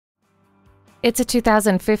It's a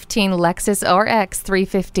 2015 Lexus RX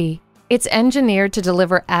 350. It's engineered to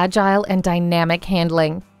deliver agile and dynamic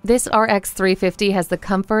handling. This RX 350 has the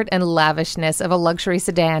comfort and lavishness of a luxury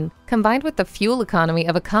sedan, combined with the fuel economy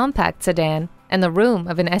of a compact sedan and the room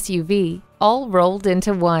of an SUV, all rolled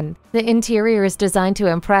into one. The interior is designed to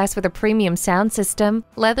impress with a premium sound system,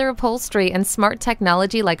 leather upholstery, and smart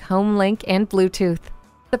technology like HomeLink and Bluetooth.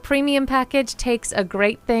 The premium package takes a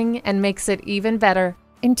great thing and makes it even better.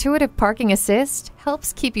 Intuitive Parking Assist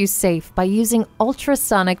helps keep you safe by using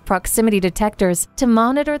ultrasonic proximity detectors to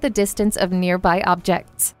monitor the distance of nearby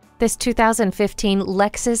objects. This 2015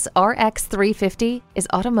 Lexus RX 350 is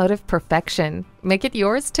automotive perfection. Make it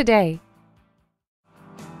yours today.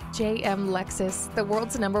 JM Lexus, the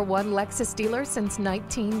world's #1 Lexus dealer since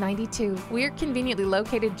 1992. We're conveniently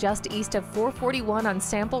located just east of 441 on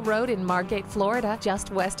Sample Road in Margate, Florida,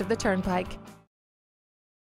 just west of the Turnpike.